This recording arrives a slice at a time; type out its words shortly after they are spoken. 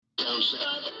Chops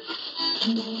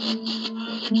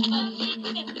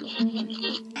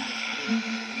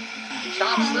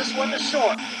this one to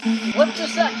short. Flip to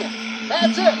second.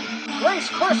 That's it. Grace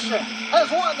Christian has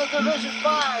won the Division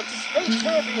 5 state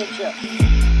championship.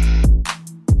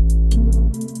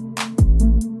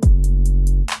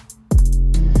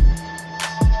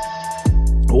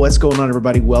 What's going on,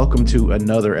 everybody? Welcome to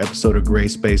another episode of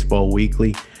Grace Baseball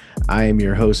Weekly. I am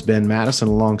your host, Ben Madison,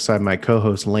 alongside my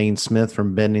co-host, Lane Smith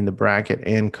from Bending the Bracket,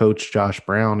 and Coach Josh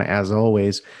Brown, as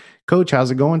always. Coach,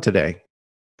 how's it going today?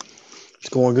 It's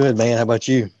going good, man. How about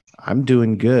you? I'm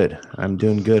doing good.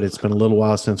 It's been a little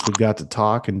while since we've got to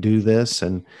talk and do this,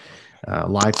 and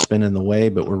life's been in the way,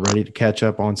 but we're ready to catch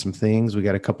up on some things. We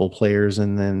got a couple of players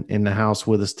in the house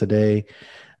with us today.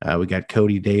 We got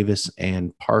Cody Davis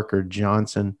and Parker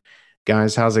Johnson.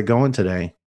 Guys, how's it going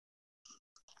today?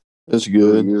 It's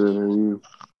good. How are you?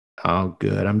 Oh,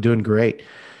 good. I'm doing great.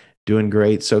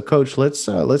 So, Coach, let's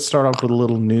start off with a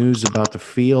little news about the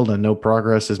field. I know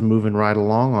progress is moving right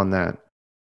along on that.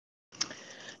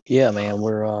 Yeah, man.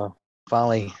 We're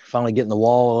finally getting the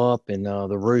wall up and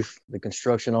the roof, the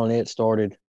construction on it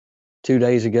started 2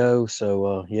 days ago.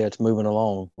 So, yeah, it's moving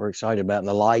along. We're excited about it. And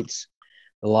the lights,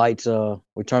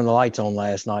 we turned the lights on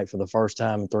last night for the first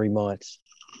time in 3 months.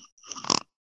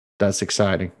 That's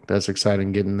exciting.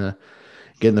 Getting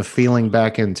the feeling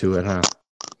back into it, huh?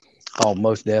 Oh,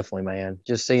 most definitely, man.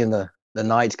 Just seeing the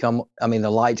lights come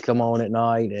on at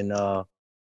night, and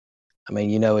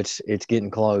it's getting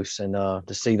close, and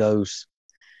to see those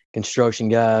construction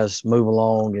guys move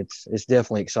along, it's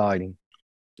definitely exciting.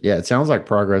 Yeah, it sounds like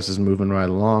progress is moving right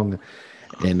along.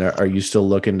 And are you still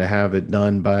looking to have it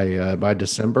done by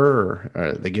December, or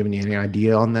are they giving you any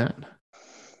idea on that?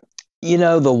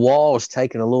 The wall is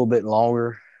taking a little bit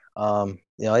longer.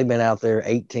 They've been out there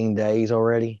 18 days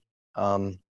already.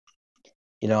 I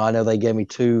know they gave me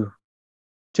two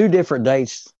different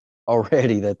dates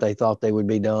already that they thought they would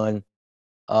be done.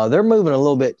 They're moving a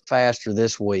little bit faster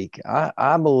this week.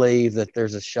 I believe that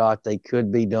there's a shot they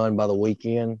could be done by the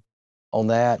weekend on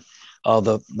that.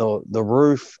 The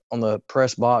roof on the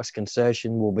press box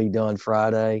concession will be done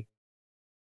Friday.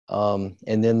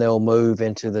 And then they'll move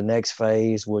into the next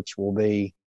phase, which will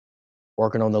be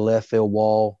working on the left field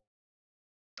wall,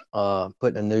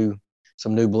 putting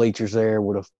some new bleachers there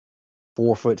with a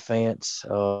 4-foot fence,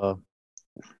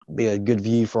 be a good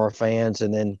view for our fans.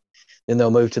 And then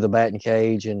they'll move to the batting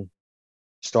cage and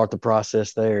start the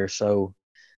process there. So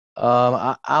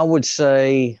I would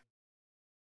say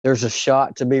there's a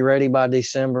shot to be ready by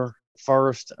December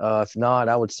 1st. If not,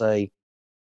 I would say,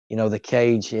 the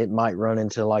cage, it might run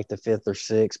into like the 5th or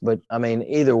 6th. But,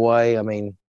 either way,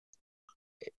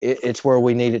 it's where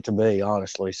we need it to be,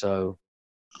 honestly. So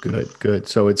Good.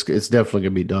 So it's definitely going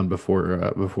to be done before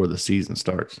the season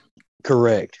starts.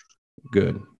 Correct.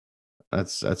 Good.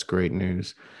 That's great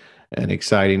news. And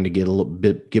exciting to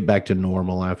get back to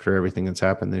normal after everything that's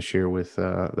happened this year with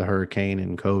the hurricane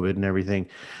and COVID and everything.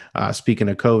 Speaking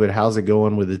of COVID, how's it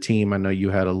going with the team? I know you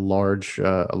had a large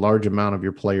amount of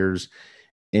your players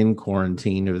in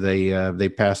quarantine. Have they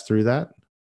passed through that?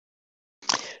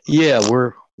 Yeah,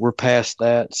 we're past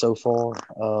that so far.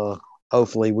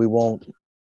 Hopefully we won't.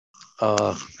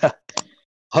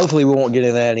 Hopefully we won't get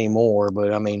in that anymore.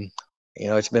 But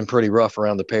it's been pretty rough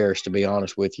around the parish, to be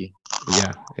honest with you.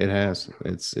 Yeah, it has.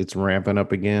 It's ramping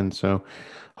up again. So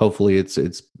hopefully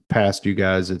it's past you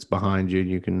guys. It's behind you.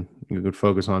 You can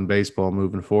focus on baseball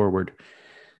moving forward.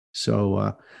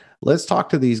 So let's talk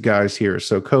to these guys here.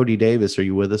 So Cody Davis, are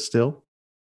you with us still?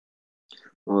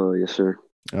 Yes, sir.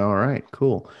 All right,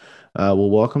 cool. Well,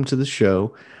 welcome to the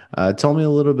show. Tell me a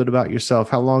little bit about yourself.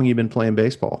 How long you been playing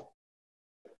baseball?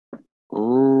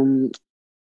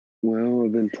 Well,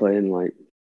 I've been playing like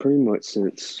pretty much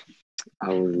since I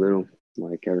was little,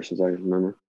 like ever since I can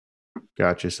remember.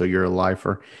 Gotcha. So you're a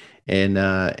lifer.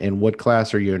 And what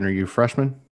class are you in? Are you a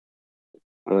freshman?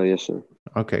 Yes, sir.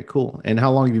 Okay, cool. And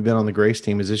how long have you been on the Grace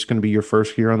team? Is this going to be your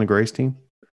first year on the Grace team?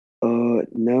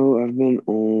 No, I've been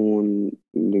on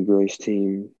the Grace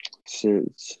team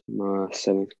since my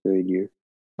 7th grade year.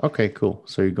 Okay, cool.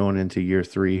 So you're going into year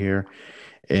 3 here,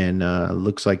 and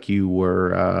looks like you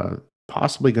were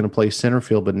possibly going to play center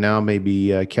field, but now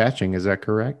maybe catching. Is that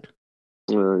correct?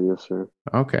 Yes, sir.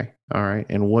 Okay, all right.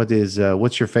 And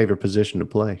what's your favorite position to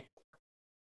play?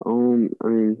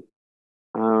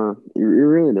 It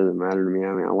really doesn't matter to me.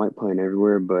 I like playing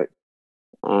everywhere, but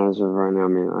as of right now,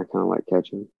 I kind of like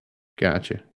catching.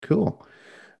 Gotcha. Cool.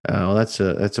 Well, that's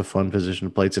a fun position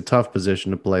to play. It's a tough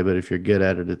position to play, but if you're good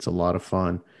at it, it's a lot of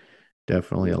fun.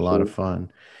 Definitely a lot of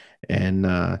fun.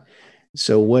 And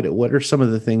so what are some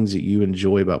of the things that you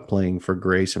enjoy about playing for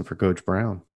Grace and for Coach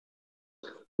Brown?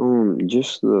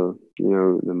 Just the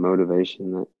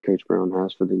motivation that Coach Brown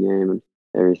has for the game and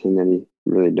everything that he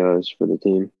really does for the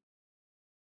team.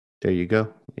 There you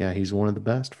go. Yeah, he's one of the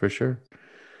best for sure.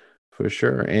 For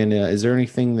sure. And is there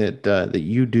anything that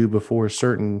you do before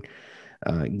certain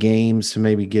games to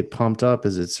maybe get pumped up?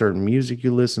 Is it certain music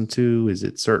you listen to? Is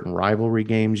it certain rivalry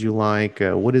games you like?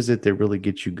 What is it that really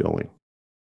gets you going?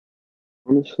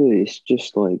 Honestly, it's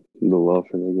just like the love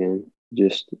for the game.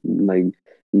 Just like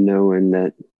knowing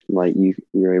that like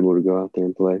you're able to go out there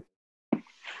and play.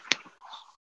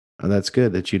 And that's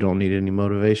good that you don't need any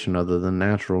motivation other than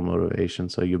natural motivation.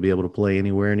 So you'll be able to play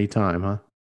anywhere, anytime, huh?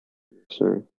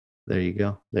 Sure. There you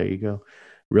go. There you go.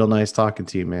 Real nice talking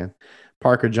to you, man.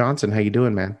 Parker Johnson, how you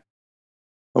doing, man?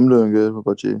 I'm doing good. What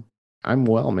about you? I'm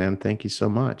well, man. Thank you so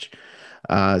much.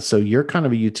 So you're kind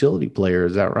of a utility player,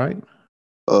 is that right?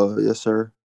 Yes,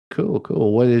 sir. Cool,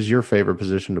 cool. What is your favorite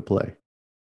position to play?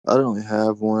 I don't really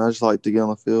have one. I just like to get on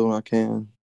the field when I can.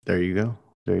 There you go.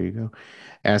 There you go.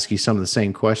 Ask you some of the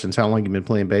same questions. How long you been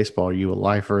playing baseball? Are you a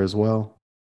lifer as well?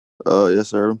 Yes,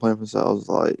 sir. I've been playing since I was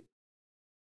like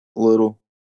little.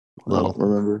 I Little. don't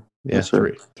remember. Yeah, Yes,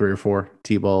 sir. three or four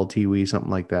T-ball, T-wee,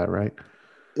 something like that, right?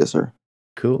 Yes, sir.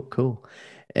 Cool, cool.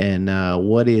 And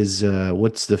what's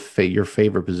your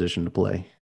favorite position to play?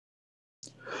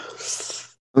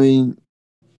 I mean,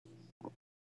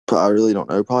 I really don't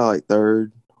know. Probably like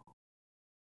third.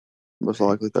 Most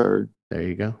likely third. There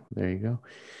you go. There you go.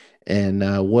 And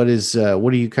what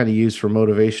do you kind of use for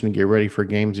motivation to get ready for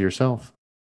games yourself?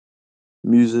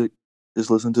 Music.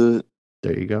 Just listen to it.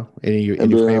 There you go. And Any being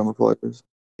favorite around the players.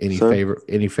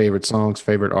 any favorite songs,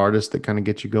 favorite artists that kind of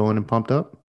get you going and pumped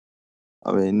up?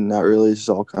 I mean, not really. It's just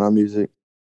all kind of music.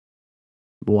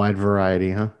 Wide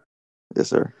variety, huh? Yes,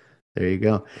 sir. There you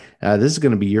go. This is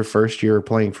going to be your first year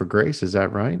playing for Grace, is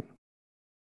that right?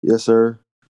 Yes, sir.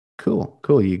 Cool,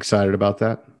 cool. You excited about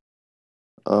that?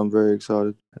 I'm very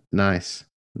excited. Nice,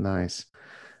 nice.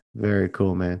 Very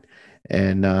cool, man.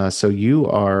 And so you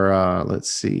are, let's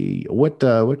see, what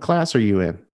class are you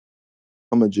in?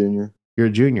 I'm a junior. You're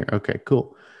a junior. Okay,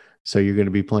 cool. So you're going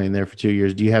to be playing there for 2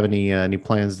 years. Do you have any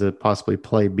plans to possibly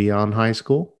play beyond high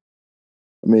school?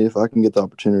 I mean, if I can get the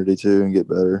opportunity to and get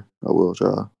better, I will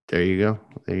try. There you go.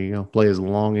 There you go. Play as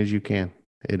long as you can.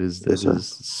 It is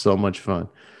so much fun.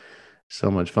 So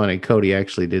much fun. And Cody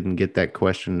actually didn't get that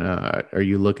question. Are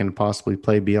you looking to possibly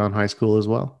play beyond high school as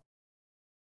well?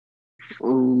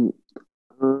 I'm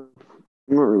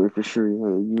not really for sure.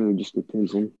 Yeah, it really just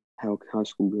depends on how high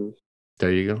school goes.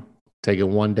 There you go. Take it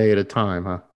one day at a time,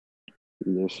 huh?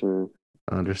 Yes, sir.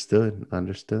 Understood.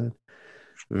 Understood.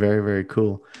 Very, very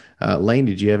cool. Lane,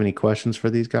 did you have any questions for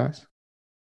these guys?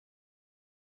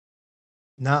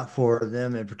 Not for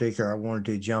them in particular. I wanted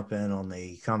to jump in on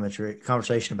the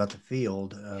conversation about the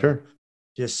field. Sure.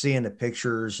 Just seeing the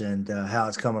pictures and how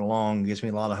it's coming along gives me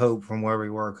a lot of hope from where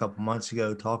we were a couple months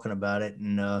ago talking about it,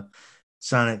 and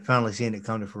finally seeing it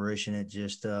come to fruition. It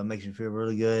just makes me feel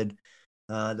really good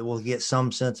that we'll get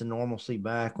some sense of normalcy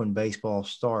back when baseball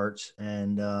starts.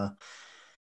 And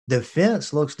the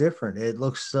fence looks different. It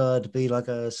looks to be like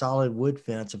a solid wood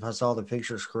fence, if I saw the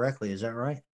pictures correctly. Is that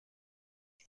right?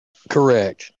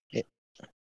 Correct.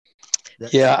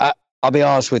 Yeah, I'll be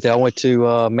honest with you. I went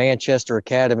to Manchester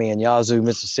Academy in Yazoo,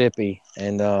 Mississippi,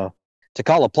 and to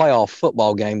call a playoff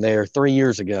football game there 3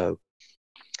 years ago.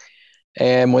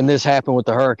 And when this happened with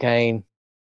the hurricane,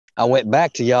 I went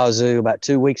back to Yazoo about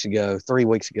 3 weeks ago,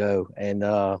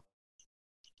 and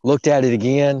looked at it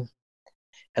again.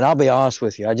 And I'll be honest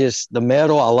with you, the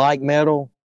metal, I like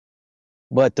metal,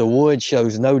 but the wood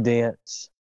shows no dents.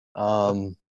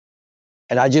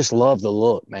 And I just love the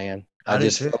look, man. I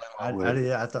did too. I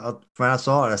did. I thought when I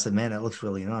saw it, I said, "Man, that looks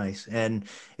really nice," and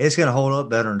it's going to hold up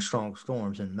better in strong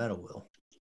storms than metal will.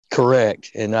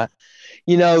 Correct. And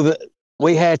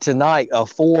we had tonight a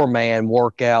 4-man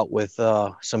workout with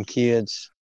some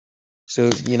kids, so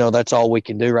that's all we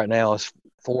can do right now is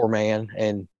 4-man.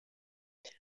 And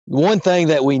one thing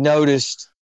that we noticed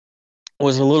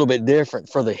was a little bit different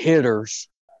for the hitters.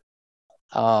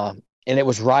 And it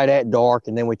was right at dark,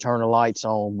 and then we turned the lights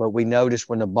on. But we noticed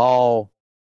when the ball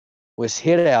was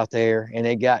hit out there and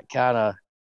it got kind of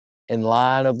in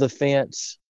line of the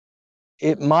fence,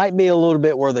 it might be a little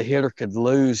bit where the hitter could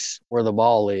lose where the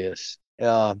ball is.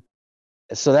 So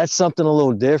that's something a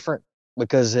little different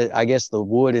because I guess the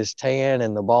wood is tan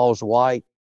and the ball's white.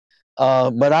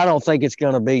 But I don't think it's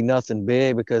going to be nothing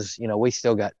big because, we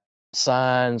still got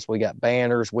signs, we got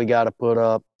banners we got to put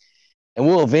up. And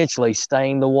we'll eventually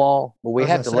stain the wall, but we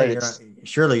have to let it.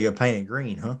 Surely you're painted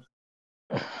green, huh?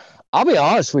 I'll be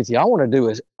honest with you. I want to do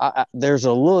is there's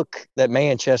a look that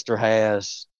Manchester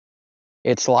has.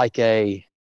 It's like a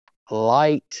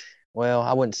light. Well,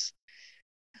 I wouldn't.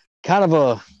 Kind of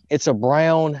a. It's a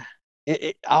brown.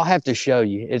 I'll have to show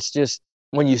you. It's just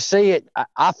when you see it,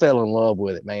 I fell in love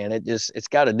with it, man. It's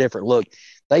got a different look.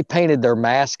 They painted their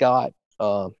mascot,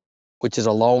 which is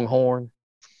a longhorn,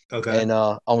 Okay. and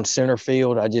on center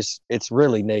field. It's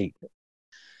really neat.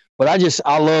 But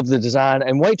I love the design.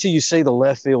 And wait till you see the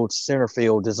left field, center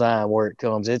field design where it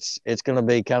comes. It's going to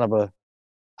be kind of a.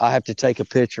 I have to take a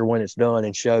picture when it's done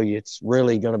and show you. It's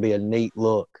really going to be a neat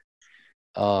look.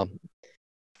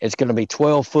 It's going to be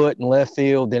 12 foot in left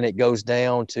field. Then it goes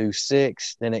down to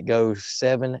 6. Then it goes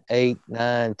 7, 8,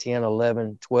 9, 10,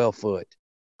 11, 12 foot.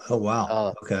 Oh,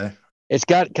 wow. Okay. It's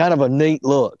got kind of a neat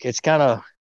look. It's kind of,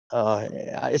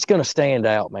 it's going to stand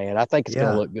out, man. I think it's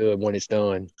going to look good when it's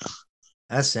done.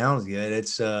 That sounds good.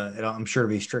 It's, I'm sure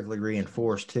it'll be strictly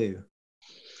reinforced too.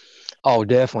 Oh,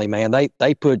 definitely, man.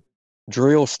 They put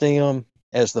drill stem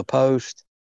as the post,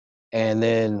 and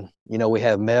then, we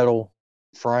have metal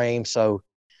frame. So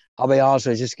I'll be honest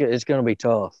with you, it's going to be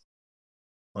tough.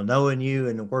 Well, knowing you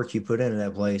and the work you put into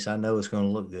that place, I know it's going to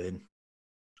look good.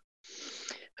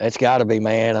 It's got to be,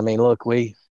 man. I mean, look,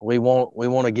 we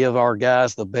want to give our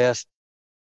guys the best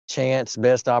chance,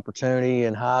 best opportunity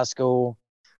in high school.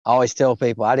 I always tell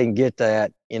people I didn't get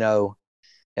that, in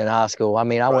high school. I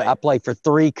mean, I played for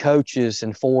 3 coaches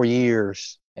in 4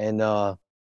 years, and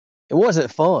it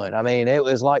wasn't fun. I mean, it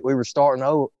was like we were starting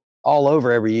all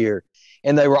over every year,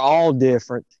 and they were all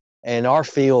different. And our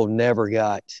field never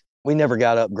got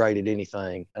upgraded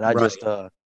anything. And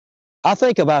I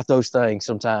think about those things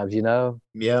sometimes,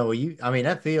 Yeah, well,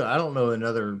 that field, I don't know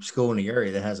another school in the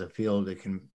area that has a field that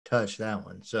can touch that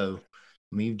one. So,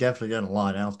 I mean, you've definitely done a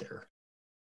lot out there.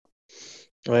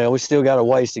 Well, we still got a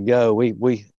ways to go. We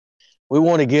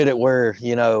want to get it where,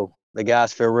 the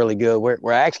guys feel really good.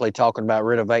 We're actually talking about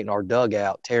renovating our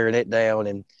dugout, tearing it down.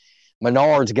 And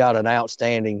Menard's got an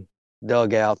outstanding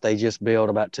dugout they just built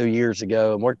about 2 years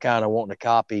ago. And we're kind of wanting to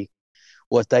copy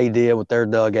what they did with their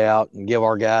dugout and give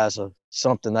our guys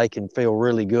something they can feel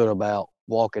really good about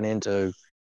walking into.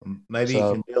 Maybe you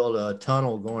can build a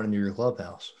tunnel going into your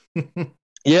clubhouse.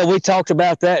 Yeah, we talked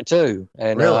about that too.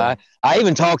 And really? I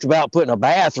even talked about putting a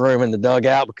bathroom in the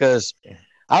dugout because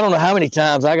I don't know how many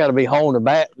times I got to be home to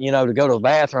to go to the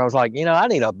bathroom. I was like, I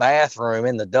need a bathroom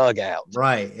in the dugout.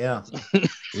 Right. Yeah.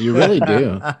 You really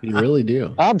do. You really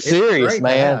do. I'm serious,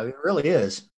 man. It really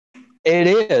is. It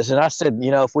is. And I said,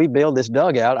 if we build this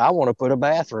dugout, I want to put a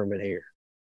bathroom in here.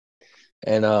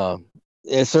 And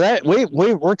so that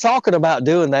we're talking about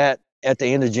doing that at the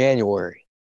end of January.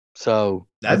 So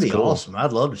that'd be cool. Awesome.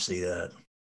 I'd love to see that.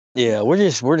 Yeah, we're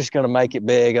just going to make it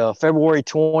big. February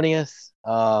 20th,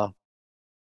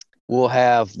 we'll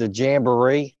have the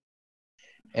Jamboree,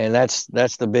 and that's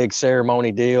the big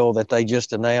ceremony deal that they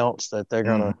just announced that they're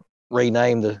going to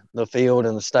rename the field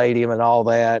and the stadium and all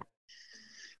that.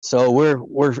 So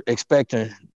we're expecting.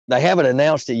 They haven't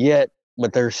announced it yet,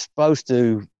 but they're supposed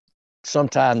to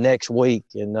sometime next week,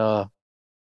 and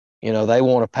they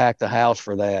want to pack the house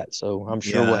for that. So I'm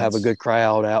sure we'll have a good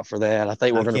crowd out for that. I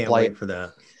think we're going to play for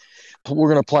that. We're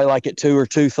going to play like at 2 or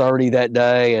 2:30 that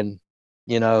day, and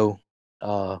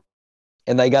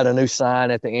and they got a new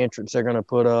sign at the entrance they're going to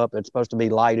put up. It's supposed to be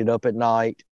lighted up at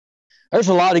night. There's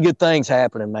a lot of good things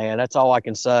happening, man. That's all I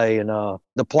can say. And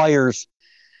the players,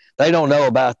 they don't know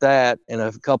about that and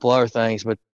a couple other things,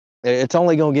 but it's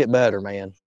only going to get better,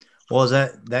 man. Well, is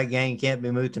that game can't be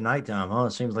moved to nighttime, huh?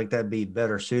 It seems like that'd be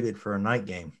better suited for a night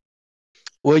game.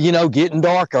 Well, getting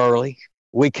dark early,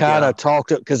 we kind of talked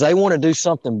because they want to do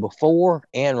something before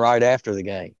and right after the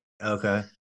game. Okay.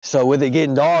 So with it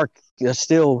getting dark, it's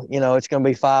still, it's going to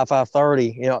be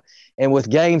 5:30, and with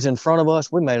games in front of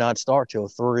us, we may not start till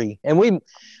 3. And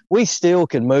we still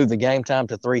can move the game time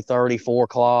to 3:30, 4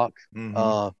 o'clock.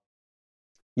 Mm-hmm.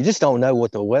 You just don't know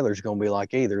what the weather's going to be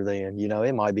like either then,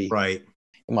 it might be right.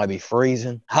 It might be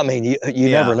freezing. I mean, you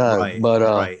never know,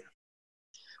 but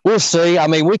we'll see. I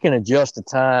mean, we can adjust the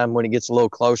time when it gets a little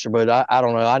closer, but I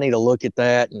don't know. I need to look at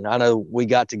that, and I know we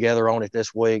got together on it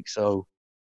this week, so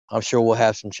I'm sure we'll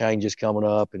have some changes coming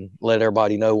up and let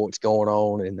everybody know what's going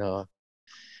on.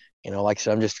 And like I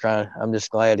said, I'm just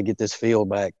glad to get this field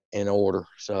back in order.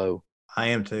 So I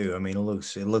am too. I mean, it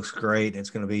looks great. It's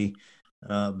going to be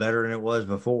better than it was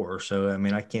before. So I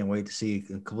mean, I can't wait to see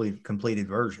a completed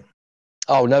version.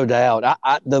 Oh, no doubt.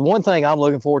 The one thing I'm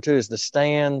looking forward to is the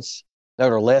stands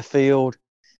that are left field,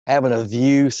 having a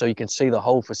view so you can see the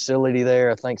whole facility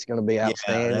there. I think it's going to be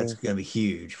outstanding. Yeah, that's going to be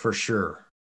huge for sure.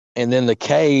 And then the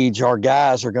cage, our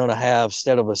guys are going to have,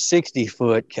 instead of a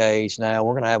 60-foot cage now,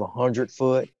 we're going to have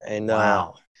 100-foot. And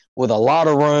wow. With a lot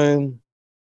of room,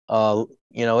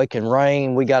 it can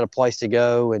rain. We got a place to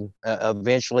go, and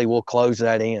eventually we'll close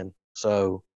that in.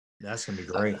 So That's gonna be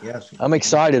great. Yes, I'm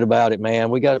excited about it, man.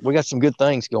 We got some good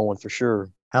things going for sure.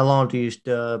 How long do you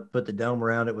put the dome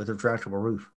around it with a retractable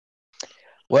roof?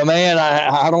 Well, man,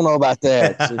 I don't know about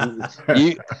that. So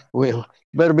we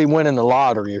better be winning the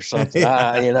lottery or something.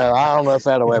 I don't know if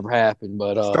that'll ever happen,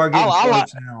 but Start getting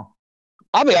quotes now.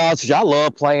 I'll be honest with you. I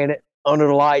love playing it under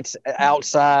the lights,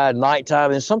 outside,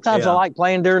 nighttime, and sometimes I like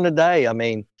playing during the day. I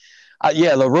mean,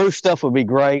 the roof stuff would be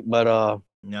great, but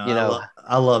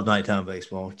I love nighttime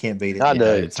baseball. Can't beat it. I do.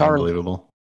 It's unbelievable.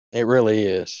 It really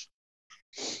is.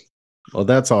 Well,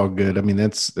 that's all good. I mean,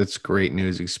 that's great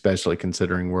news, especially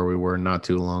considering where we were not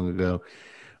too long ago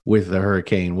with the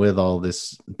hurricane. With all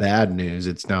this bad news,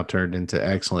 it's now turned into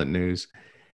excellent news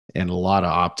and a lot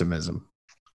of optimism.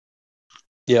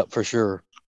 Yep, for sure.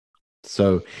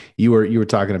 So you were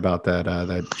talking about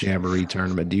that Jamboree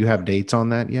tournament. Do you have dates on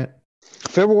that yet?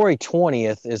 February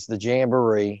 20th is the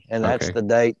Jamboree, and that's the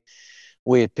date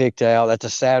we had picked out. That's a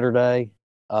Saturday.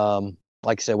 Like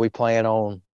I said, we plan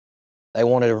on. They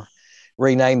wanted to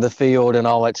rename the field and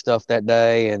all that stuff that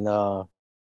day, and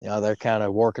they're kind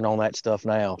of working on that stuff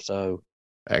now. So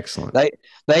excellent.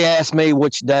 They asked me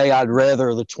which day I'd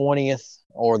rather, the 20th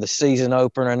or the season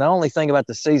opener. And the only thing about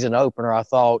the season opener, I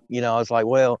thought, I was like,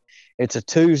 well, it's a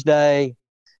Tuesday.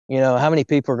 How many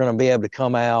people are going to be able to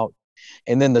come out?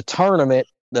 And then the tournament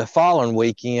the following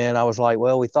weekend, I was like,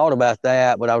 well, we thought about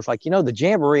that, but I was like, the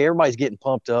Jamboree, everybody's getting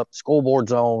pumped up.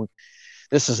 Scoreboard's on.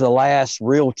 This is the last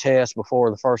real test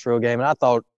before the first real game. And I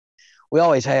thought we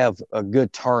always have a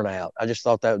good turnout. I just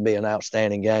thought that would be an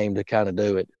outstanding game to kind of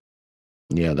do it.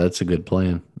 Yeah, that's a good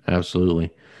plan.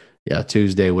 Absolutely. Yeah,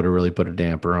 Tuesday would have really put a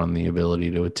damper on the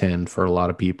ability to attend for a lot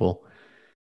of people.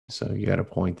 So you got a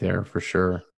point there for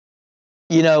sure.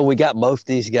 We got both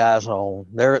these guys on.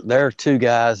 They're two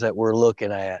guys that we're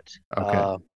looking at.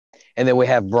 Okay. And then we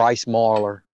have Bryce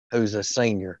Marler, who's a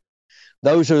senior.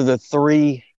 Those are the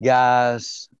three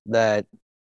guys that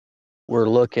we're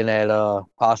looking at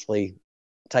possibly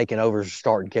taking over as a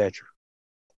starting catcher.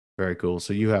 Very cool.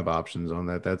 So you have options on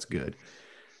that. That's good.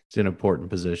 It's an important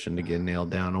position to get nailed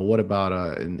down. And what about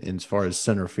as far as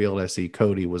center field? I see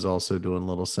Cody was also doing a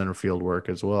little center field work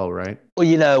as well, right?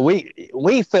 Well,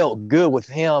 we felt good with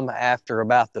him after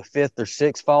about the fifth or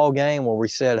sixth fall game where we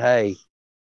said, hey,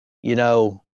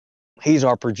 he's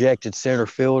our projected center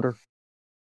fielder.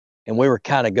 And we were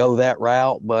kind of go that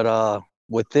route. But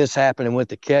with this happening with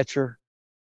the catcher,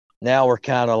 now we're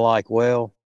kind of like,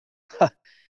 well,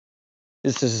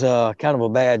 this is kind of a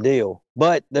bad deal.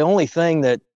 But the only thing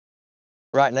that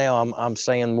right now I'm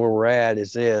saying where we're at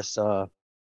is this,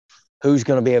 who's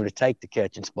going to be able to take the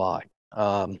catching spot?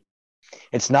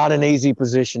 It's not an easy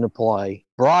position to play.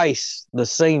 Bryce, the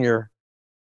senior,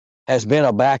 has been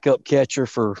a backup catcher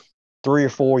for 3 or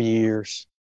 4 years.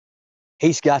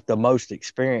 He's got the most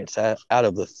experience out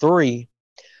of the three,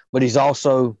 but he's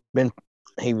also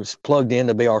he was plugged in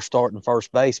to be our starting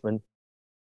first baseman.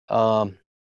 But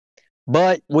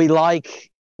we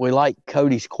like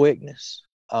Cody's quickness.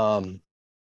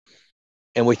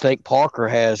 And we think Parker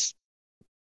has,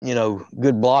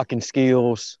 good blocking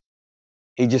skills.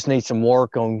 He just needs some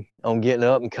work on getting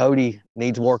up, and Cody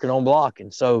needs working on blocking.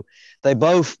 So they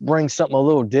both bring something a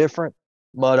little different,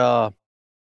 but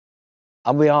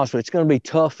I'll be honest with you, it's going to be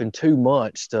tough in 2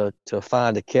 months to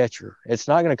find a catcher. It's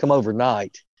not going to come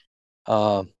overnight.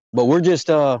 But we're just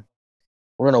we're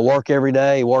going to work every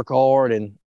day, work hard,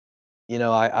 and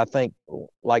I think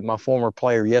like my former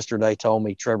player yesterday told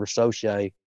me, Trevor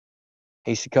Soche,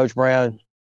 he said, Coach Brown,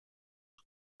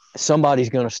 somebody's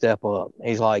going to step up.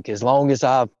 He's like, as long as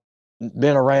I've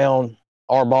been around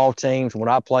our ball teams when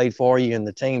I played for you and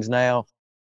the teams now,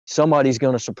 somebody's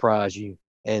going to surprise you.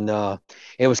 And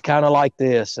it was kind of like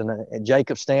this. And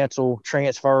Jacob Stansel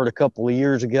transferred a couple of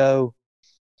years ago.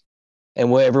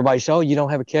 And everybody said, oh, you don't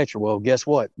have a catcher. Well, guess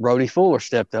what? Brody Fuller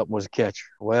stepped up and was a catcher.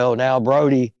 Well, now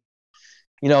Brody,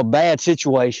 bad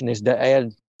situation. His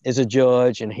dad is a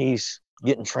judge, and he's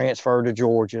getting transferred to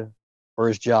Georgia for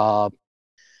his job.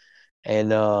 And,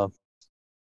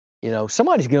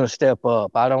 somebody's going to step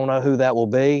up. I don't know who that will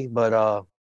be, but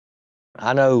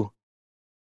I know,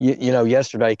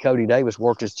 yesterday Cody Davis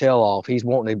worked his tail off. He's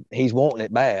wanting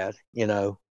it bad,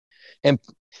 And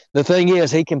the thing is,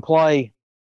 he can play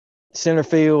center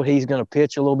field. He's going to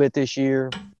pitch a little bit this year.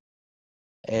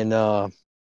 And,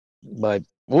 but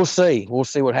we'll see. We'll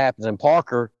see what happens. And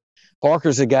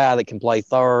Parker's a guy that can play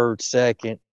third,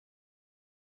 second.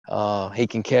 He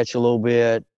can catch a little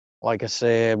bit. Like I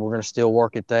said, we're going to still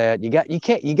work at that. You got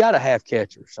to have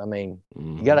catchers. I mean,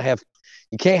 you got to have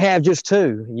you can't have just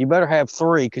two. You better have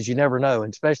three because you never know,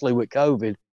 and especially with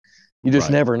COVID, you just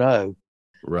Right. never know.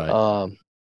 Right.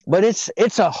 But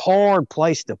it's a hard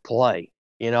place to play.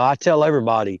 I tell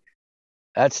everybody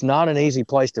that's not an easy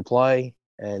place to play,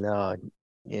 and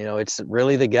it's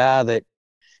really the guy that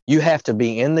you have to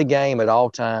be in the game at all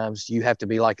times. You have to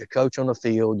be like a coach on the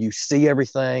field. You see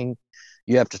everything.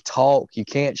 You have to talk. You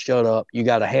can't shut up. You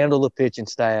got to handle the pitching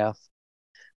staff.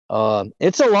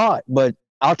 It's a lot, but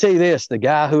I'll tell you this, the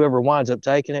guy, whoever winds up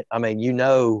taking it, I mean,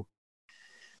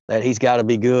 that he's got to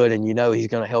be good, and he's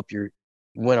going to help you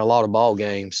win a lot of ball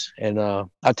games. And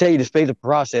I'll tell you, to speed up the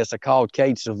process, I called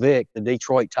Cade Savick, the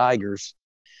Detroit Tigers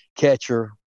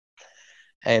catcher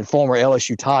and former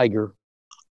LSU Tiger.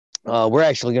 We're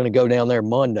actually going to go down there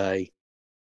Monday,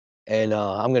 and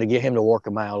I'm going to get him to work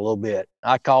him out a little bit.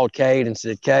 I called Cade and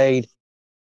said, Cade,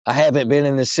 I haven't been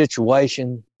in this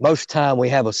situation. Most of the time we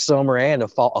have a summer and a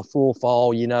full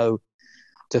fall,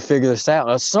 to figure this out.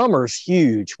 Now, summer's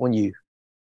huge when you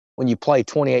play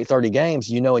 28, 30 games,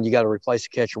 and you got to replace the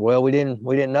catcher. Well, we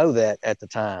didn't know that at the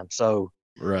time. So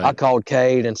Right. I called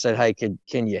Cade and said, hey,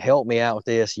 can you help me out with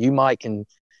this? I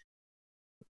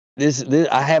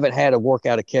haven't had to work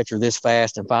out a catcher this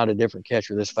fast and find a different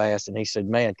catcher this fast. And he said,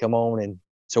 man, come on. And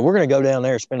so we're going to go down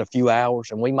there and spend a few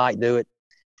hours, and we might do it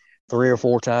 3 or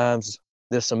 4 times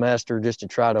this semester just to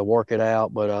try to work it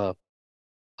out. But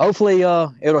hopefully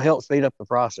it'll help speed up the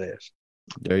process.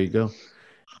 There you go.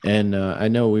 And I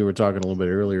know we were talking a little bit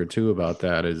earlier too about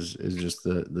that is just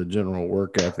the general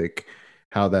work ethic,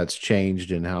 how that's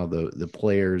changed, and how the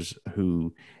players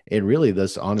who, and really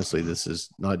this is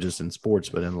not just in sports,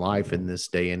 but in life in this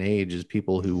day and age, is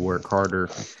people who work harder,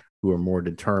 who are more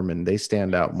determined. They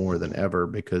stand out more than ever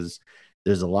because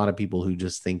there's a lot of people who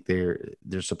just think they're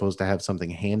supposed to have something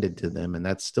handed to them, and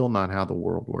that's still not how the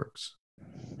world works.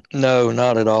 No,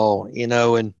 not at all.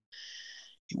 And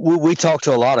we talk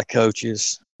to a lot of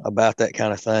coaches about that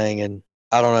kind of thing, and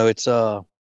I don't know, it's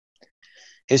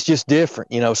just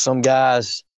different. Some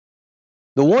guys,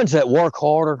 the ones that work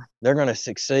harder, they're going to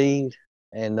succeed,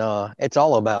 and it's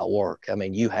all about work. I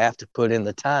mean, you have to put in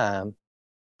the time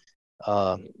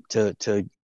to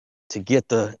get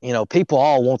the, people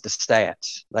all want the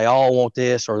stats. They all want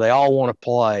this, or they all want to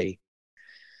play.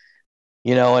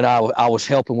 And I was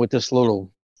helping with this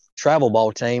little travel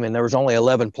ball team, and there was only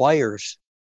 11 players,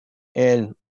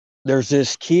 and there's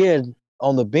this kid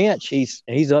on the bench. He's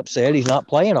upset. He's not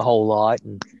playing a whole lot,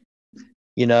 and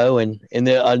and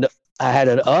then I had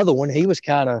another one. He was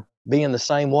kind of being the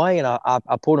same way, and I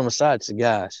pulled him aside and said,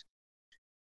 guys,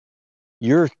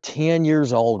 you're 10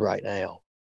 years old right now.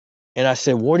 And I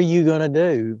said, what are you going to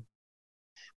do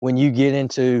when you get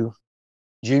into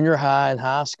junior high and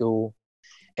high school,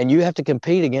 and you have to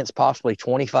compete against possibly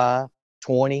 25,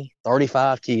 20,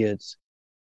 35 kids,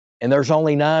 and there's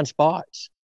only 9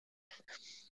 spots?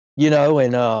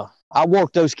 And I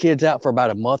worked those kids out for about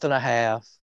a month and a half,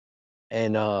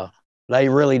 and they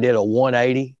really did a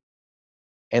 180,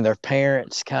 and their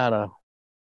parents kind of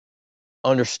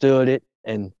understood it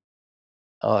and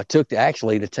took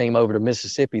the team over to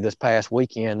Mississippi this past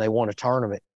weekend. They won a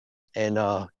tournament, and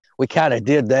we kind of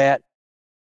did that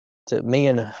to me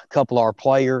and a couple of our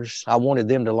players. I wanted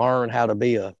them to learn how to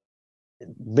be a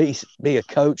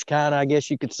coach, kind of, I guess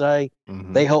you could say.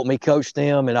 Mm-hmm. They helped me coach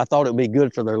them, and I thought it would be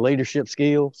good for their leadership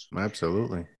skills.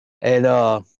 Absolutely. And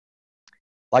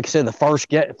like I said,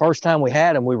 the first time we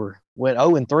had them, we went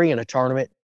 0-3 in a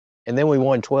tournament, and then we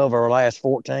won 12 of our last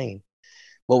 14.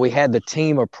 But we had the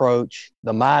team approach,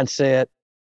 the mindset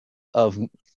of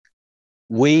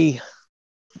we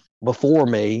before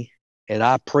me, and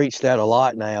I preach that a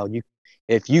lot now.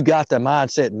 If you got the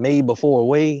mindset me before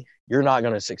we, you're not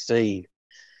going to succeed.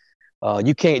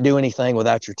 You can't do anything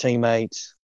without your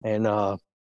teammates. And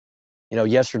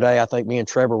yesterday I think me and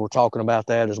Trevor were talking about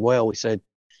that as well.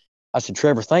 I said,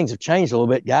 Trevor, things have changed a little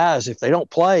bit. Guys, if they don't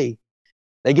play,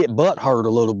 they get butt hurt a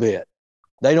little bit.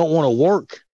 They don't want to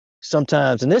work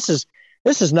sometimes. And this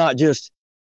is not just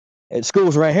at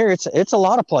schools right here. It's a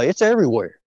lot of play. It's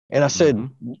everywhere. And I said,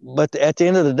 but at the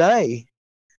end of the day,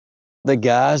 the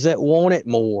guys that want it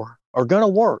more are going to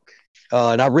work.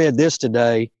 And I read this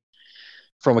today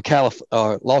from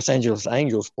a Los Angeles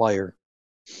Angels player.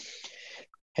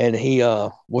 And he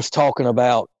was talking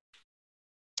about,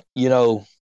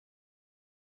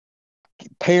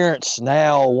 parents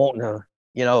now wanting to,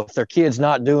 if their kid's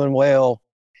not doing well,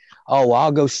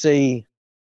 I'll go see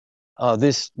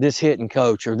this hitting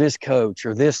coach or this, to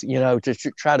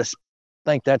try to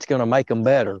think that's going to make them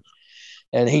better.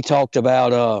 And he talked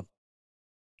about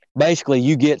basically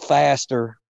you get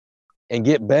faster and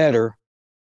get better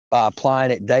by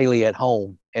applying it daily at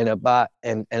home. and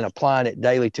applying it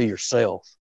daily to yourself.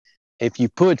 If you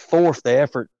put forth the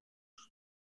effort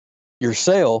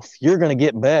yourself, you're going to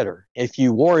get better. If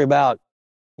you worry about,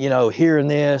 hearing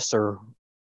this or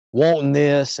wanting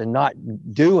this and not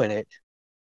doing it,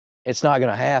 it's not going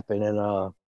to happen. And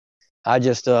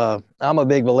I'm a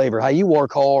big believer. How you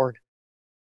work hard,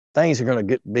 things are going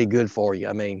to be good for you.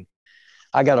 I mean,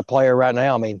 I got a player right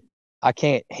now. I mean,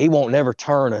 he won't never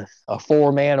turn a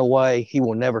 4-man away. He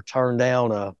will never turn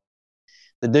down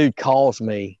the dude calls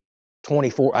me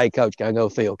 24, hey, coach, can I go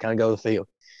to the field? Can I go to the field?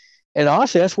 And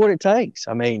honestly, that's what it takes.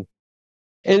 I mean,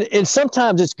 and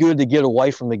sometimes it's good to get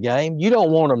away from the game. You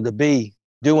don't want them to be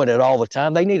doing it all the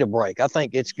time. They need a break. I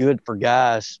think it's good for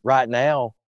guys right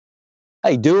now.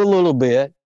 Hey, do a little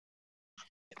bit,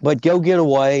 but go get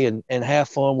away and have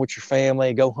fun with your family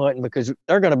and go hunting, because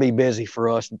they're going to be busy for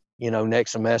us,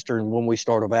 next semester and when we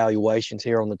start evaluations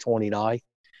here on the 29th.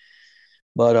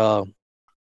 But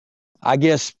I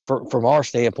guess from our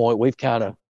standpoint, we've kind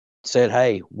of said,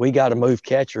 hey, we got to move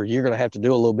catcher. You're going to have to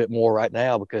do a little bit more right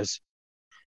now, because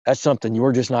that's something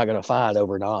you're just not going to find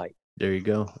overnight. There you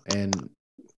go. And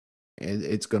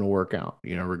it's going to work out,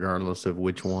 regardless of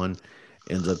which one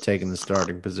ends up taking the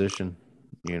starting position.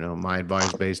 My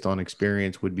advice based on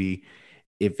experience would be,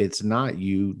 if it's not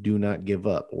you, do not give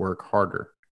up. Work harder.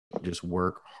 Just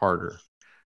work harder.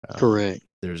 Correct.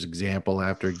 There's example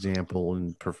after example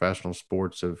in professional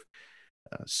sports of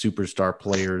superstar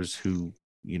players who,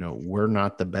 were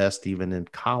not the best even in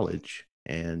college,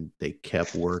 and they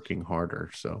kept working harder.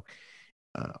 So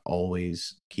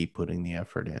always keep putting the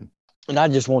effort in. And I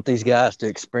just want these guys to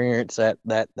experience that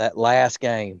last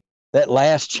game, that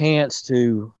last chance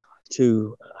to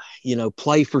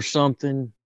play for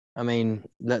something. I mean,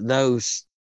 those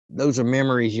are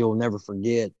memories you'll never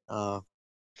forget.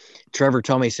 Trevor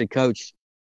told me, he said, Coach,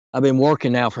 I've been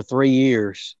working now for 3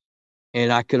 years,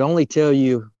 and I could only tell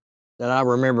you that I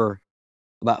remember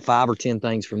about 5 or 10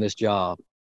 things from this job.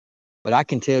 But I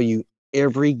can tell you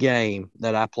every game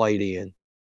that I played in,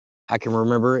 I can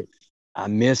remember it. I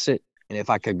miss it. And if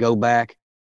I could go back,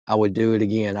 I would do it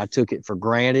again. I took it for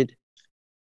granted.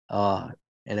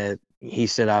 He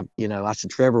said, I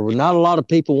said, Trevor, well, not a lot of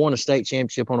people won a state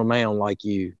championship on a mound like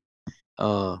you.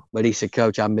 But he said,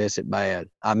 Coach, I miss it bad.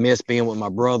 I miss being with my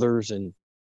brothers. And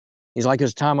he's like,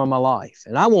 it's the time of my life.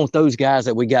 And I want those guys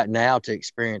that we got now to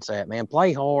experience that, man.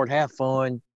 Play hard, have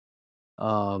fun.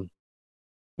 We're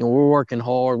working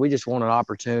hard. We just want an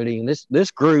opportunity. And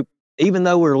this group, even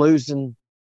though we're losing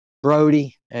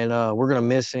Brody and we're going to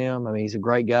miss him. I mean, he's a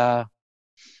great guy.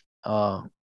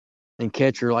 And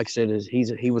catcher, like I said,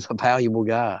 he was a valuable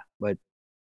guy. But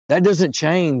that doesn't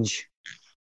change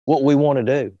what we want to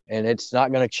do. And it's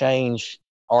not going to change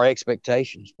our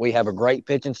expectations. We have a great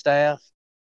pitching staff.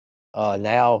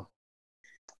 Now,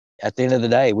 at the end of the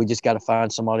day, we just got to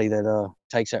find somebody that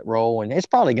takes that role. And it's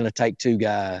probably going to take 2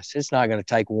 guys. It's not going to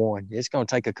take one. It's going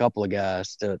to take a couple of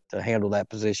guys to handle that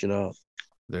position up.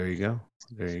 There you go.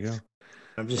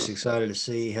 I'm just excited to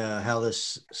see how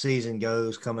this season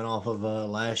goes, coming off of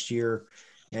last year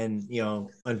and,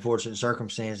 unfortunate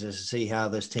circumstances, to see how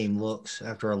this team looks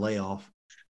after a layoff.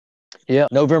 Yeah,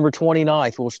 November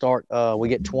 29th, we'll start. We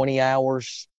get 20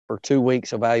 hours for 2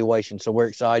 weeks evaluation. So we're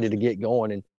excited to get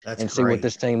going and see what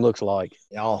this team looks like.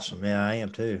 Awesome. Yeah, I am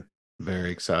too.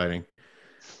 Very exciting.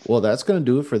 Well, that's going to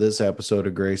do it for this episode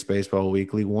of Grace Baseball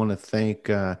Weekly. Want to thank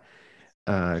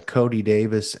Cody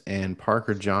Davis and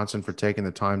Parker Johnson for taking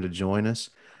the time to join us.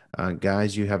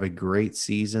 Guys, you have a great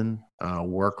season.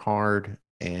 Work hard,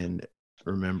 and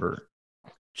remember,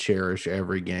 cherish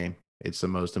every game. It's the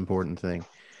most important thing.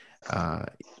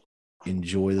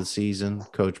 Enjoy the season.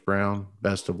 Coach Brown,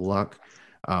 best of luck.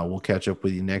 We'll catch up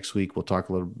with you next week. We'll talk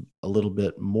a little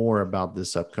bit more about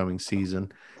this upcoming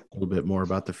season, a little bit more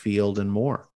about the field and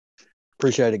more.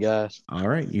 Appreciate it, guys. All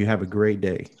right. You have a great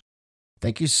day.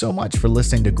 Thank you so much for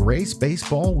listening to Grace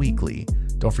Baseball Weekly.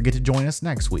 Don't forget to join us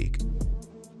next week.